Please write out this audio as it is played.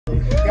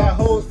Got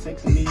hoes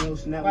texting me on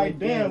Snap like,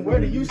 damn, where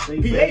do you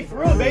stay? PA for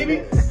real,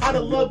 baby. How to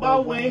love by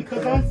Wayne,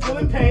 cause I'm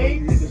feeling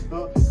pain.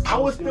 I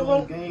was still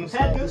on games,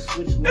 had to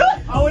switch.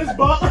 I was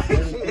bought.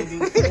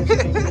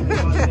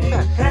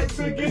 Had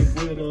to get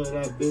rid of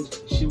that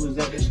bitch. She was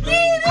at the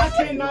strain. I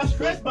cannot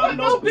stress about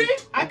no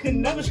bitch. I could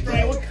never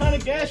strain. What kind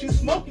of gas you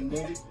smoking,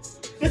 baby?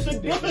 It's a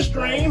different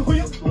strain. Who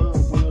you club?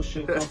 Real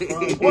shit come from?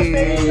 What's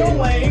that in your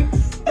lane?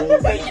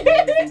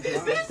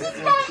 This is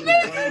my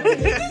nigga.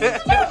 This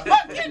is my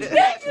fucking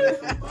nigga.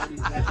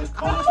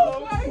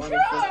 Oh my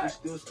god.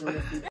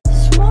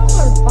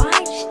 Smaller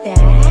bite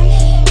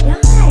stash.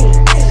 Nice.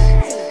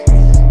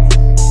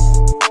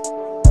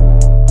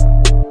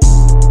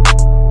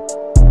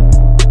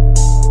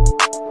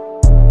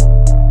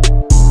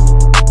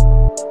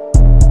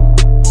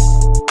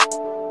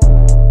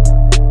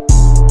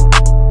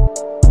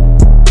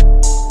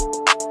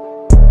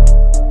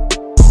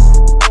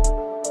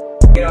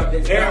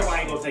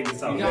 Everybody gonna take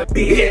this off.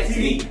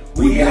 B.S.T,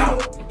 we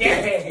out.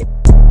 Yeah.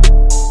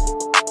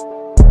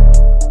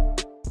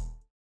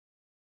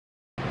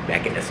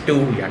 Back in the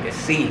studio, y'all can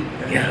see.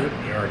 Yeah,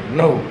 you already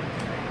know.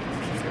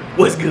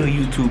 What's good,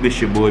 YouTube? It's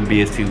your boy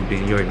B.S.T.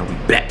 Ben. You already know we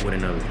back with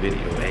another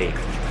video. Hey,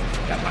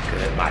 got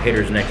my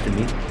hitters next to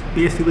me.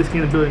 B.S.T, let's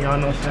get in the building. Y'all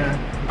know what I'm saying?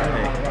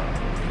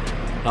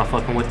 Y'all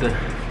fucking with the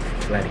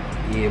Slatty.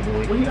 Yeah,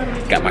 boy.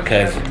 Got my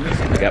cousin.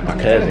 I got my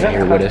cousin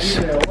here with us.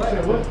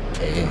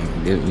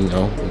 And you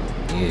know,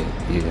 yeah.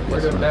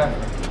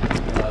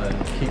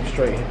 Keep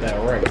straight, hit that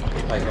right.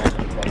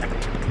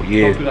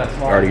 Yeah, you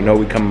already know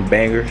we coming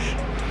bangers.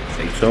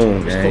 Stay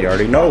tuned, man. You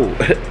already know.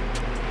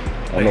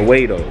 On the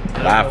way though,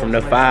 live from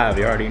the 5.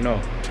 You already know.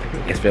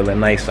 It's feeling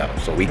nice out,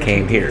 so we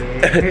came here.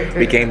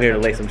 We came here to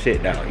lay some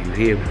shit down. You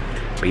hear me?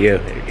 But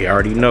yeah, you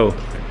already know.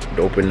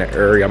 Dope in the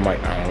area. I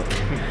don't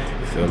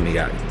you feel me?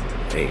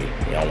 Hey,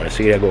 y'all want to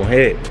see that? Go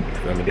ahead. You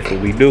feel me? This is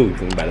what we do. You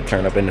feel me? About to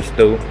turn up in the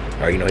stew,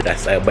 or you know, hit that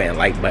sub button,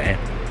 like button.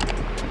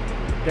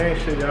 Gang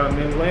shit, y'all,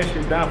 man. Laying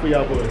shit down for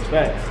y'all boys.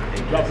 Facts.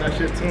 Dropping that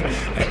shit too.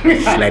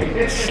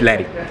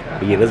 Slatty.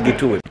 But yeah, let's get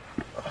to it.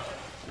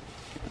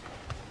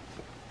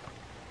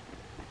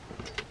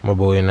 My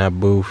boy in that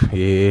booth,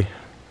 yeah.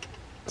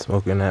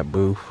 Smoking that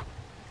booth,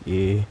 yeah.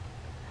 You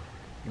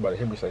about to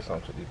hear me say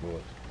something to these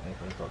boys. I ain't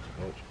gonna talk too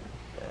much.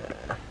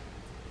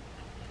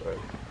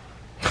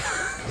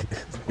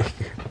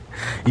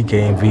 He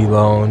came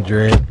V-Long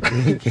drip.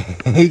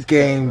 He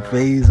came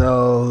face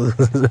hoes.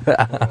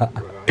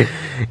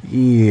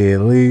 Yeah,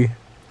 Lee.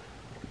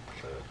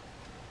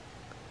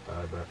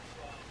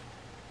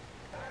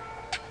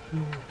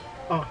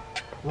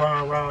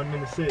 Round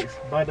in the 6.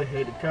 By the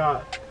head, the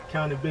cop.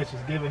 Counting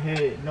bitches, giving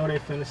head. Know they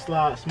finna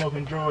slide.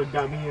 Smoking drugs,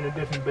 got me in a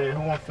different bed.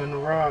 Who I'm finna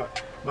rob?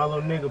 My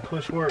little nigga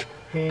push work.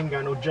 He ain't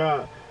got no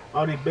job.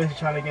 All these bitches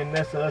trying to get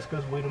next to us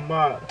cause we the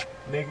mob.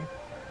 Nigga.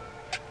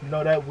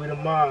 Know that we the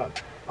mob.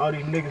 All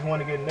these niggas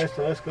wanna get next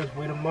to us cause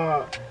we the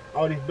mob.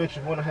 All these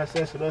bitches wanna have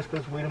sex with us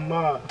cause we the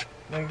mob.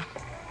 Nigga.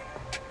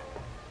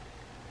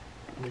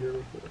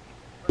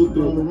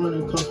 I'm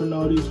running, cuffing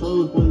all these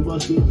hoes, boy, you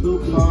must be cool.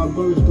 5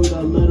 birds through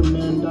that letter,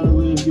 man, that'll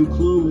leave you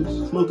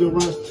clueless. Smoking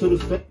runs to the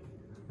face.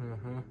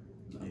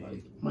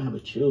 Might have a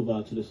chill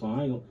vibe to this song.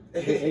 I ain't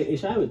gonna. Hey,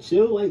 should I have a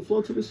chill like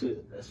flow to this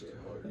shit? That shit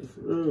hard. Like,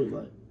 for real,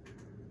 like.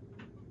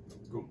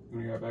 Cool.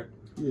 You got back?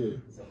 Yeah.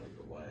 Sound like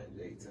the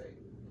YJ type.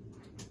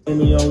 And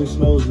me only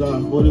smells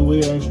out. Body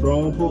weight ain't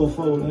strong. Pull a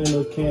phone in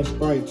a can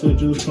Sprite till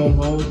juice come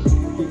home.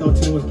 He thought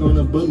Tim was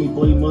gonna book me,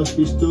 boy, you must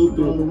be stupid.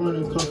 I'm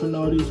running, cuffing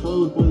all these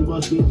hoes, boy, you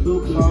must be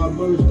stupid. 5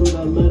 birds through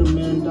that letter,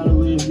 man, that'll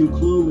leave you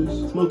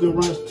clueless. Smoking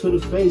runs to the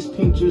face,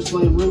 pink just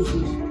like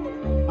Rufus.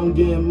 I'm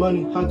getting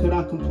money, how could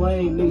I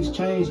complain? Niggas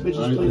change,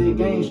 bitches play their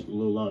games. A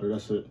little louder,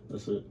 that's it.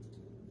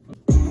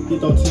 He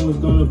thought Tim was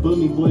gonna book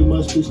me, boy, you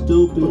must be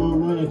stupid.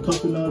 I'm running,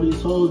 cuffing all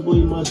these hoes, boy,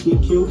 you must be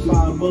cute.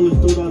 5 bullets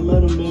through that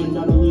letter, man,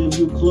 that'll leave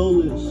you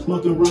clueless.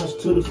 Smoking runs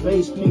to the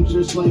face, pink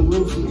just like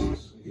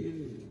Rufus.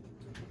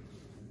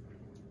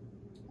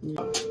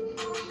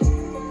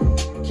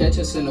 Catch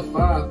us in the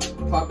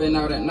 5, popping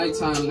out at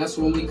nighttime, that's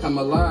when we come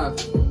alive.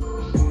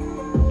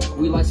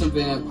 We like some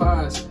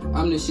vampires,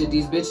 I'm the shit,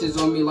 these bitches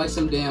on me like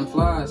some damn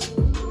flies.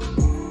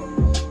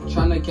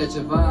 Tryna catch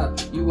a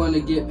vibe, you wanna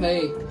get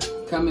paid,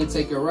 come and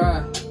take a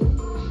ride.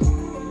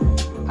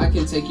 I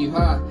can take you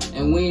high,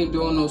 and we ain't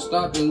doing no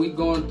stopping, we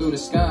going through the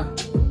sky.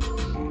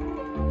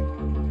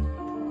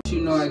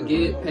 You know I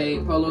get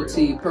paid, polo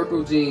tee,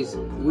 purple jeans,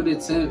 with a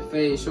 10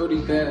 fade, shorty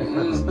bad.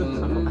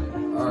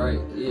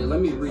 Alright, yeah, let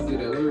me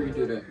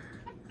redo that.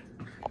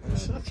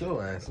 Shut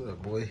your ass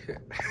up, boy.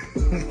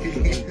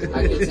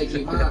 I can take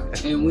you high,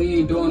 and we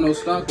ain't doing no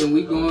stopping,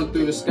 we going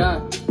through the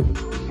sky.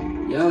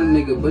 Young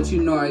nigga, but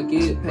you know I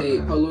get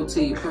paid. Polo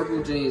tee,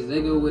 purple jeans,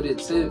 nigga with a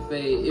 10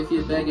 fade. If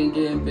you're back and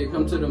getting big,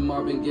 come to the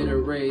mob and get a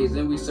raise.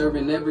 And we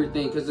serving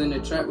everything, cause in the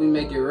trap we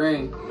make it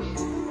rain.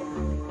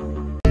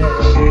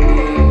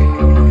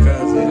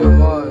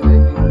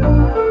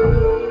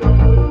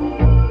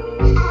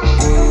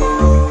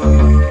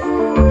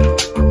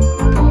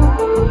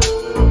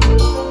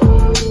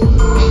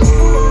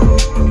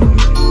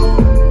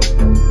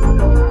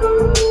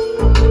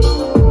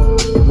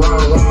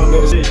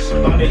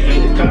 On the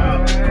hit the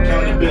car,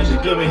 county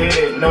bitches giving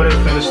head, know they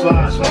finna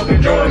slide. Smoking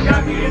drugs,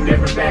 got me a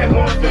different bag,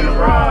 one finna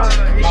rob.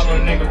 All the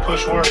nigga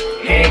push work,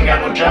 he ain't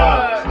got no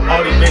job.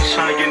 All these bitches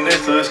tryna get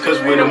next to us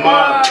cause we the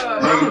mob.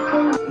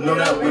 Nigga, know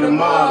that we the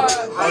mob.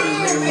 All these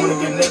niggas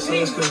wanna get next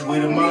to us cause we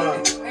the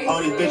mob.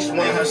 All these bitches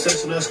wanna have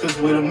sex with us cause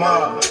we the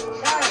mob.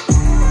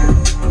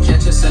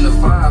 Catch us in the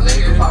 5,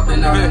 nigga.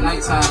 Popping out at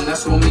nighttime,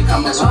 that's when we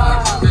come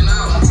alive.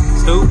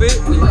 Stupid.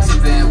 We like some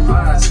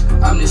vampires.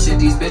 I'm the shit,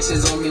 these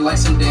bitches on me like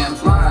some damn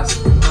flies.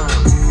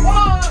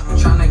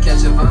 Tryna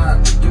catch a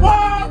vibe. You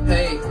wanna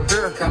get paid?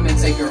 Come and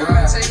take a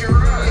ride.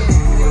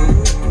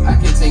 I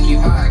can take you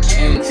high.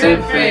 And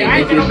tip fade.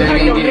 Make it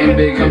big and getting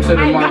big. Come to the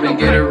mob and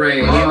get a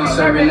raid. I'm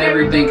serving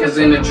everything, cause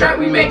in the trap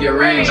we make it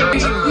rain.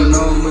 You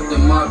know I'm with the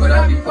mob, but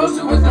I be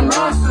posted with them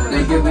rosters.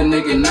 They give a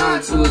nigga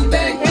 9 to his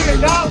back.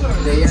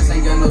 They ass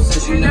ain't got no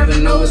sense, you never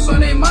know what's on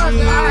they mind.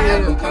 I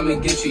have them come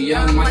and get you,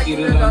 young Mikey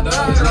the dog.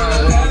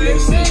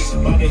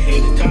 On the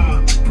hit the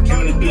car,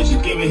 county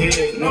bitches giving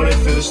head, know they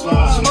finna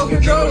slide. Smoking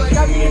drugs,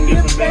 got me a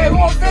different bag,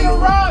 one finna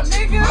rob,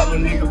 nigga. All the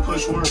nigga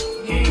push work,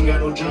 he ain't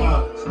got no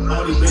job.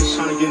 All these bitches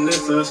tryna get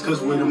next to us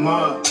cause we the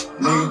mob,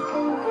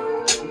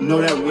 nigga.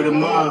 Know that we the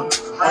mob.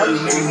 All these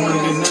niggas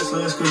wanna get next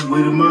to us cause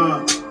we the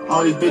mob.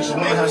 All these bitches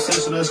wanna have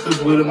sex with us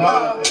cause we the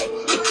mob.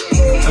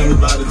 Tell me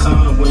about the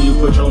time when you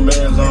put your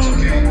mans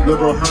on. Lil'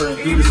 bro hurtin',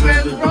 he the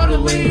smoke that brought the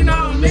lean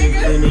on. Nigga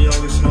claim he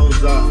only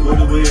smokes out, but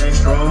the weed ain't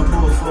strong.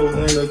 Pull a full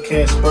hand of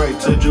can Sprite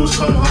till juice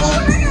come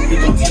home. He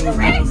gon' tell me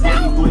about the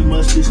funny boy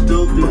must be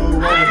stupid. Don't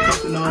run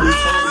cuffin' all these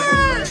songs.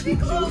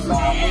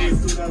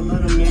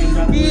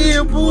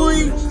 Yeah,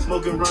 boy.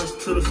 Smoking rush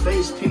to the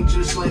face, pink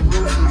just like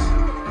roses.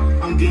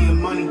 I'm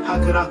getting money, how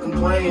could I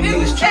complain?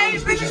 Niggas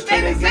change, bitches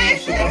stay the same,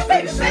 shit gon'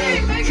 stay the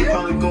same. She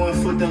probably going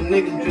for that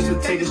nigga just to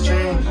take his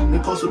chain. They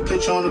post a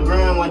picture on the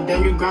ground like,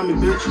 damn, you got me,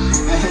 bitch.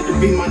 I had to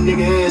beat my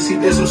nigga ass, he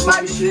did some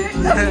sloppy shit.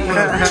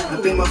 I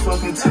think my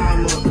fucking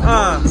time up. You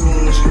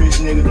on the streets,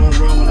 nigga, don't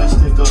run when I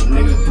stick up,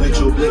 nigga. Let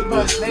your big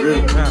bus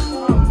real.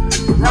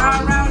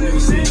 Ride around nigga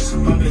six,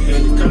 bumpin'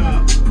 head to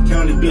car.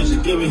 County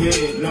bitches giving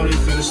head, know they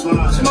finna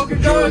slide. Smoking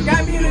drugs,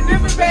 got me in a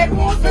different bag,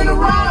 won't finna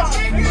rob.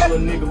 All a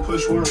nigga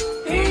push work,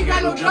 he ain't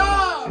got no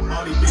job.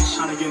 All these bitches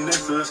tryna get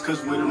next to us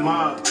cause we the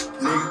mob,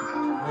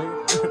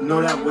 nigga.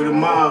 Know that we the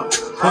mob.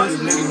 All these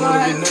niggas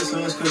wanna get next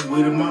to us cause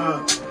we the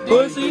mob.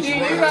 Pussy,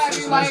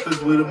 nigga, like,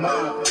 cause we the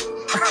mob.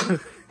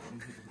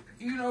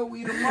 you know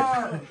we the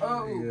mob.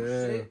 Oh,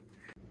 Yeah. shit.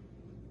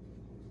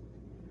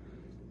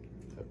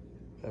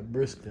 That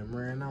brisket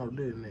ran out,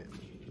 didn't it?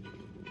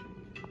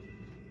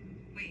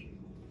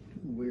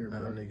 You weird, Nah,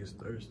 bro. niggas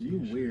thirsty. You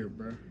weird,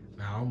 bro.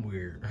 Nah, I'm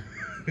weird.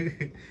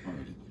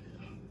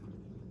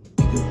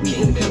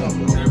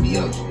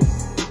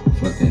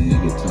 Fuck that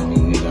nigga, tell me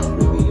nigga I'm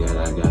really that I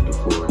got the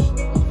force.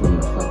 I'm from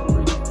the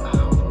factory,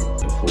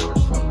 the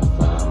force from the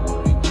 5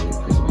 where they get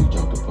crazy, we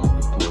jumped up off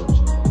the porch.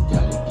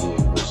 Gotta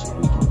get rich so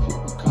we can pick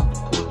a cop the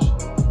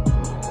Porsche.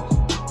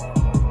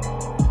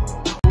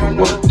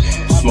 Work,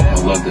 smoke my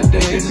love that they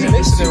can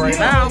never see right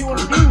now.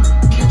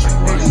 Catch a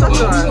running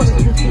gloves, once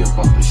they feet up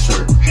off the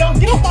shirt. Yo,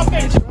 get off my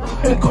face.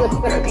 Call her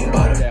baby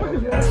butter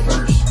at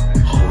first.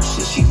 Oh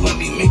shit, she love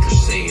me, make her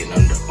say it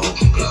under oath.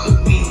 Get the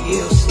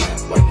BL slap,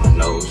 wipe my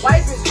nose.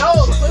 Wipe his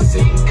nose, pussy.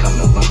 Come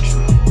to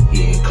luxury,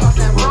 he ain't cut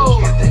the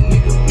road. Fuck that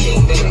nigga, we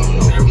ain't down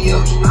no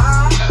remote.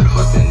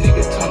 Fuck that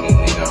nigga, tell me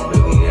nigga I'm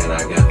really that I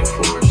got the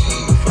force.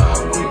 The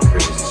 5 way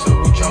crazy, so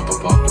we jump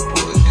up off the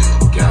porch.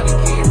 Gotta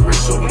get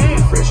rich so we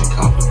get fresh and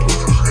cop the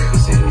Porsche. If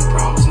it's any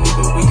problems,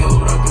 nigga, we go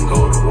up and go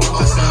to war.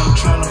 I said I'm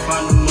tryna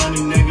find the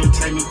money, nigga,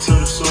 take me to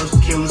the source.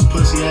 Kill his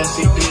pussy ass,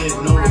 he did,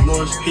 no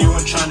remorse. He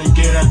wasn't tryna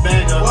get that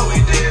bag up.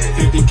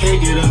 50K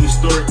get up the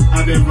story.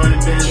 I been running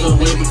bands up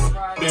way before.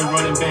 Been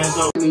running bands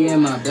up. Me in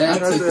my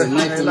bag, I took the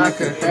knife and I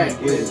could crack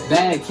with it.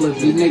 Bag flip,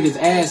 these niggas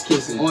ass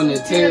kissing. On the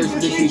terrace,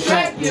 bitch, we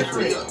track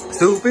different.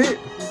 Stupid.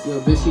 Yo,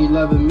 bitch, she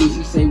loving me,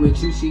 she say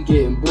with you, she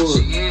getting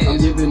bored. I'm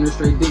giving her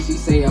straight dick, she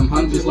say I'm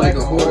hung just like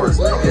a horse.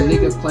 The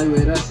nigga play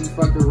with us, he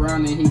fuck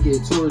around and he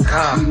get tours.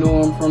 You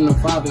know I'm from the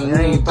 5 and we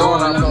ain't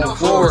throwing up no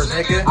fours,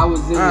 nigga. I was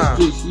in the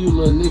streets, you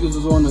little niggas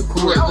was on the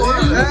court.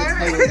 Niggas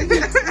play with me,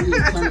 he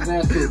turn his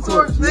ass to the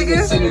court.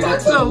 Nigga, send it back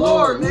to the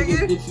Lord,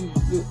 nigga. Get you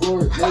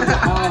for it, nigga,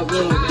 all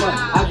little fuck.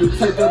 I be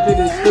turned up in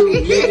the stool,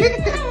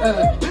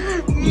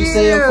 nigga. You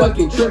say I'm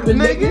fucking tripping,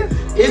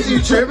 nigga? Is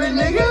you tripping,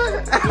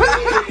 nigga?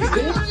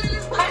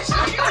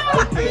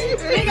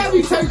 They got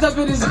me turned up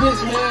in this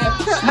bitch, man.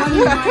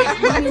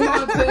 Money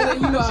Montana,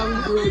 you know how we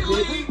do it,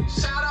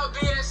 bitch. Shout out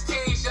B.S.T,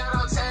 shout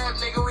out Tab,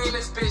 nigga, we in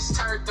this bitch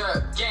turned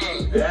up.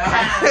 Gang.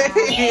 Let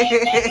me hear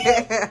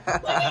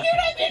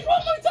that bitch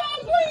one more time,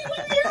 please.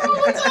 Let me hear it one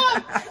more time.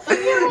 Let me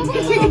hear it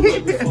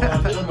one more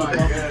time.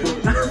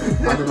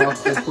 I've been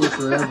off this push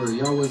forever.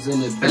 Y'all was in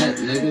the back,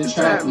 nigga.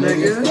 Trap,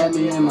 nigga. Stab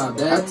me in my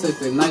back. I took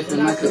the knife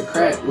and I could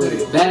crack with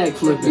it. Bag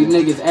flip, these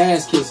niggas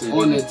ass kissing.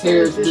 On the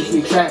terrace, bitch,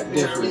 we trap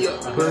different.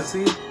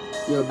 Pussy.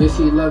 Yo, bitch,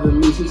 she loving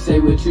me. She say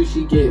with you,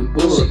 she getting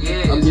bored.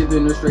 I'm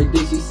giving her straight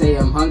dick. She say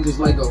I'm hung just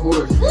like a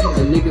horse.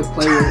 The nigga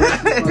play with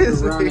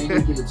us, fuck around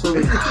and he get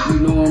toys. You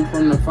know I'm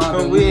from the 5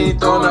 and we ain't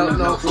throwing out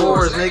no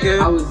fours,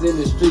 nigga. I was in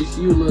the streets,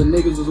 you little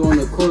niggas was on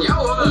the court. A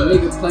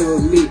nigga play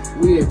with me,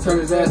 we had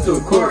turned his ass to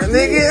a court.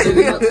 Nigga,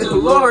 to the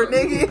Lord,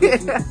 nigga.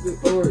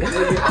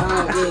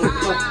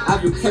 I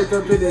be turned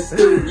up in the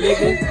stool,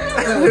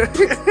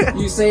 nigga.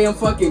 You say I'm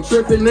fucking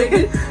tripping,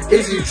 nigga?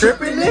 Is you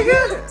tripping,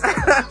 nigga?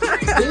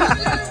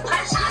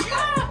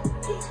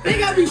 They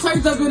got me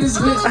turned up in this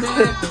bitch,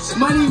 man.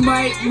 Money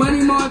Mike,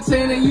 Money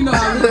Montana, you know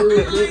how we do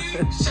it,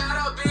 bitch. Shout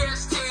out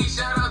B.S.T,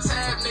 shout out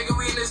Tab, nigga,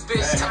 we in this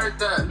bitch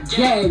turned up.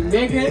 Gang,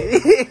 nigga.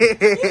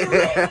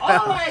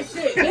 All that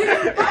shit,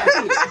 nigga,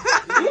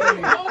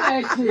 all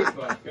that shit.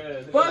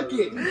 Fuck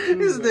it.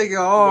 This nigga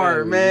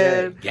hard,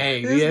 man.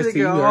 Gang, this B.S.T,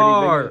 nigga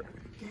hard.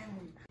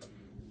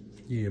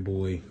 Yeah,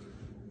 boy.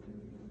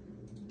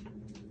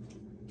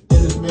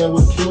 This man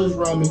with killers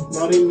around me.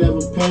 Now they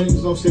never panic.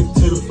 I'm sick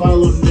to the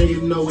follow.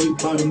 Nigga know we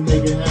about to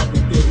make it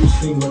happen. If you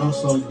seen what I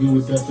saw you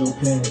with that your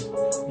pants.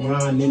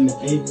 Riding in the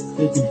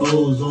 850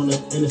 bowls on the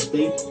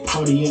interstate.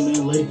 Party in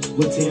LA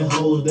with 10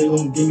 hoes. They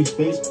gon' give me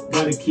face.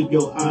 Gotta keep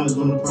your eyes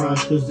on the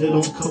prize, cause they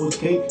don't come with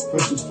cake.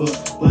 Fresh as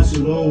fuck,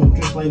 blasted on,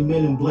 just like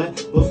Men in Black.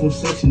 But from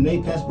Section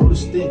 8 past Bro the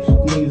Stick,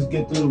 niggas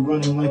get through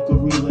running like a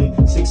relay.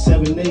 6,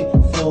 7, 8,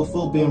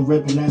 4, been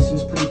reppin' that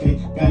since pre-K.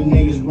 Got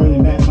niggas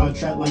running back my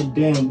trap like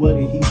damn, what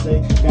did he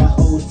say? Got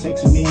hoes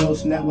texting me on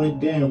Snap like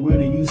damn, where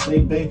did you say,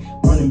 babe?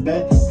 Running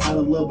back, how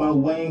to love by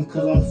Wayne,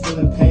 cause I'm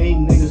feeling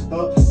pain. Niggas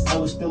thought I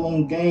was still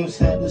on games,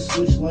 had to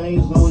switch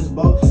lanes, always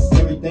bought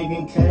everything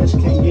in cash,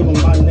 can't give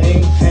them my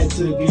name. Had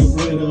to get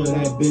rid of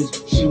that bitch,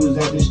 she was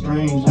acting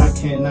strange. I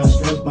can't not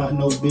stress about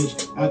no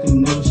bitch, I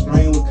can never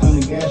strain. What kind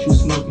of gas you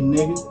smoking,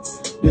 nigga?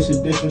 This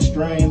a different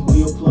strain. Where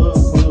your plug,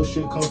 where your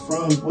shit come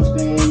from, what's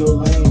there in your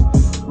lane?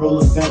 Roll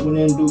a fat one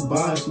in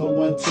Dubai, smoke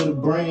one to the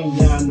brain.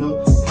 Yeah, I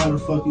know. How the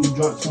fuck you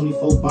drop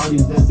 24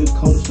 bodies at the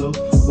coastal?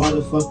 Why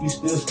the fuck you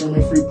still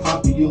screaming free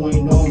poppy? You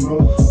ain't know, bro.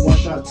 One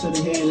shot to the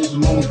head, this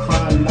moment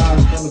crying, nah,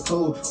 it's kinda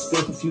cold.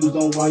 Still confused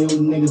on why your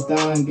niggas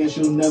dying, guess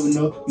you'll never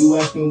know. You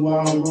asking why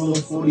I'm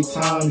rolling 40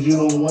 times, you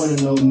don't wanna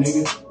know,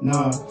 nigga.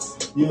 Nah,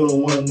 you don't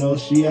wanna know.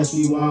 She asked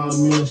me why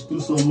I'm in this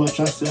through so much,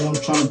 I said I'm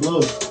trying to blow.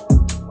 Let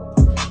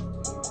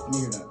me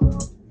hear that.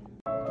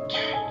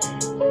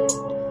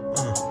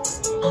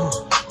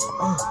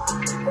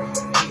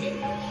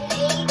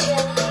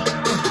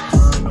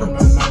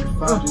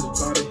 I just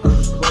bought it,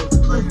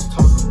 niggas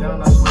talking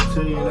down, I swear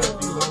to you that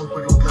be long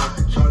for the block.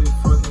 Charlie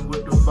fucking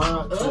with the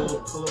vibe,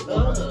 pull up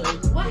on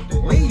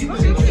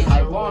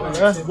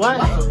What?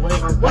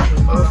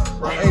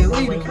 Hey,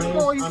 Lee, come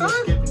on, you done?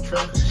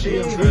 She a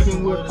vegan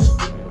with a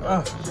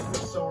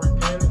so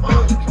organic.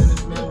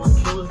 This man with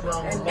killers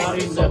round my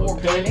body, never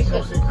panic.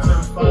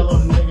 Follow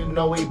nigga,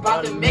 know we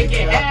about to make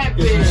it happen.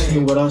 If you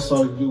seen what I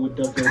saw you with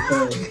that your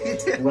past.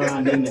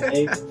 Riding in the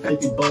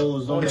 850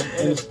 bowls on the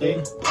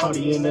interstate.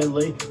 Party in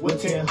LA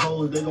with 10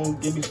 hoes, they gon'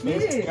 give me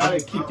face. Gotta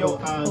keep your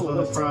eyes on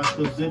the prize,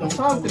 cause they don't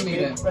Talk to me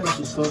then. Fresh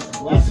as fuck,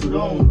 blasted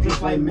on,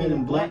 just like Men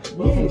in Black.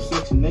 But from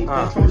Section 8,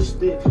 that's on the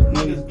stick.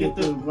 Niggas get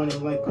the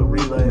running like a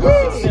relay.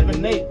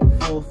 7, 8,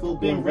 4,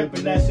 been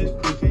reppin' that since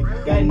pre-K.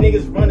 Got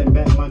niggas running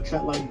back my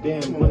trap like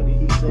damn, what did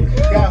he say?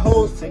 Got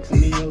hoes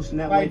texting me on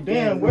Snap like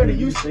damn, where do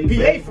you say?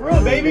 PA for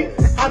real, baby.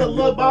 How to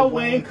love by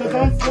Wayne, cause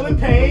I'm feeling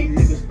pain.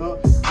 Niggas thought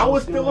I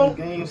was still on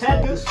games,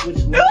 had to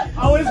switch lanes.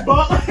 I was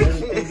bought.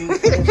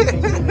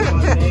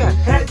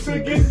 Had to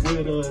get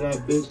rid of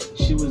that bitch,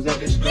 she was at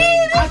the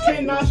strain. I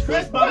cannot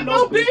stress about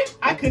no bitch,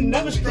 I could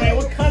never strain.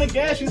 What kind of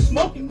gas you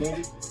smoking,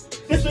 nigga?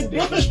 It's a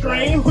different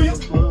strain. Who your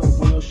plug,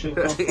 where your shit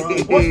come from?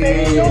 What's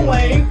there in your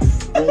lane?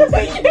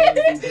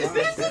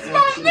 This is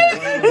my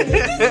nigga!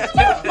 This is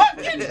my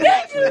fucking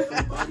nigga!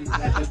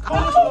 Oh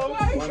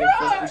my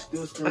god!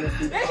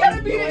 There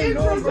gotta be an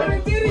intro to the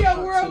video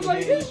where I'm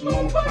like, this is my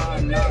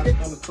fucking nigga!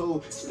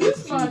 This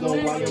is my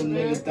nigga, why your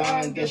niggas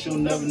dying, guess you'll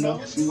never know.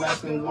 You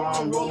asking why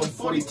I'm rolling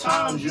 40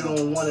 times, you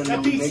don't wanna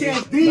know, nigga.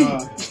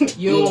 Nah,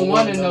 You don't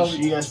wanna know.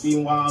 She asked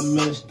me why I'm in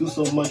this, do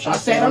so much. I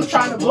said I'm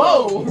trying to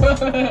blow.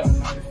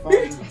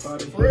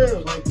 For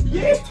real,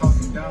 yeah.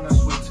 Talking down, I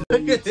swear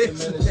to you.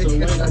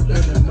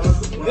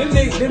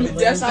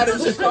 That's how them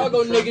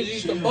Chicago niggas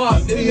used to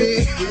bark.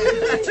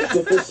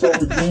 If it's so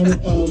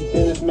organic,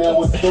 this man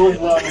with killers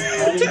round.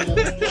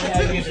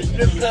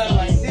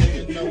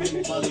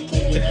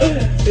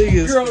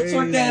 Girl,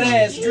 twerk that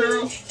ass,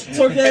 girl.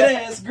 Twerk that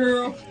ass,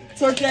 girl.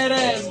 Twerk that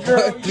ass,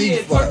 girl. Yeah,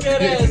 twerk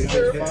that ass,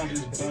 girl.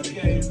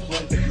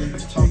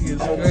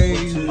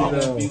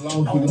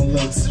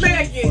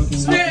 Smack it,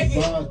 smack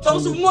it. Throw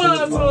some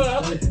ones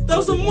on her.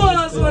 Throw some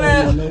ones on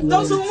that.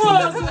 Throw some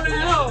ones on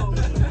that hoe.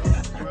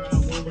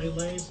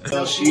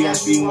 She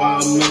asked me why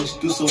I'm in this,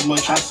 do so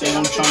much, I said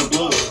I'm trying to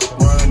blow.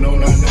 Riding on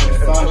that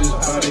 95, just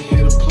about to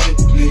hit a plate.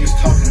 Niggas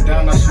talking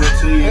down, I swear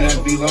to you, that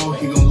below,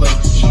 he gon' let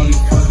Shorty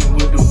fucking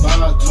with the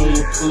vibe, told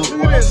her pull up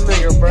wide. Hit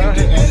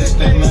the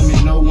interstate, let me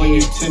know when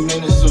you're 10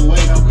 minutes away.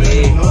 I'm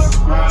ready to know,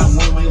 ride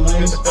one-way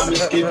lanes, I'm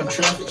just vehicle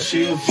traffic,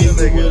 she a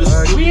vehicle with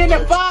a We in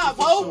the 5,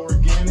 ho.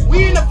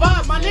 We in the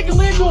 5. My nigga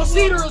lived on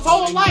Cedar his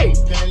whole life.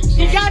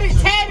 He got it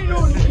tatted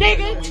on him,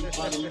 nigga.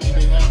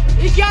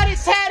 He got it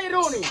tatted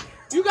on him.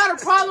 You got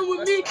a problem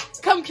with me?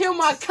 Come kill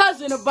my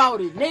cousin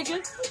about it,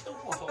 nigga.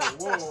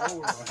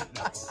 Whoa.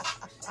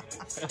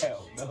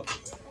 Hell no.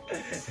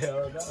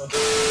 Hell no.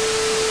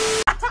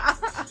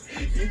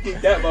 You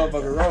keep that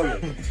motherfucker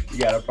rolling. You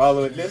got a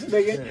problem with this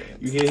nigga?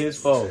 You hit his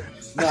phone.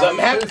 Something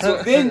happens.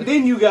 So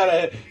then you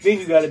gotta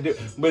do.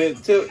 But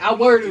until I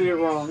worded it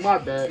wrong. My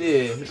bad.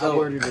 yeah, I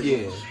worded it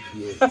yeah.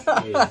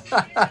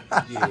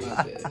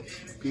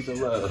 Peace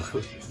and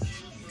love.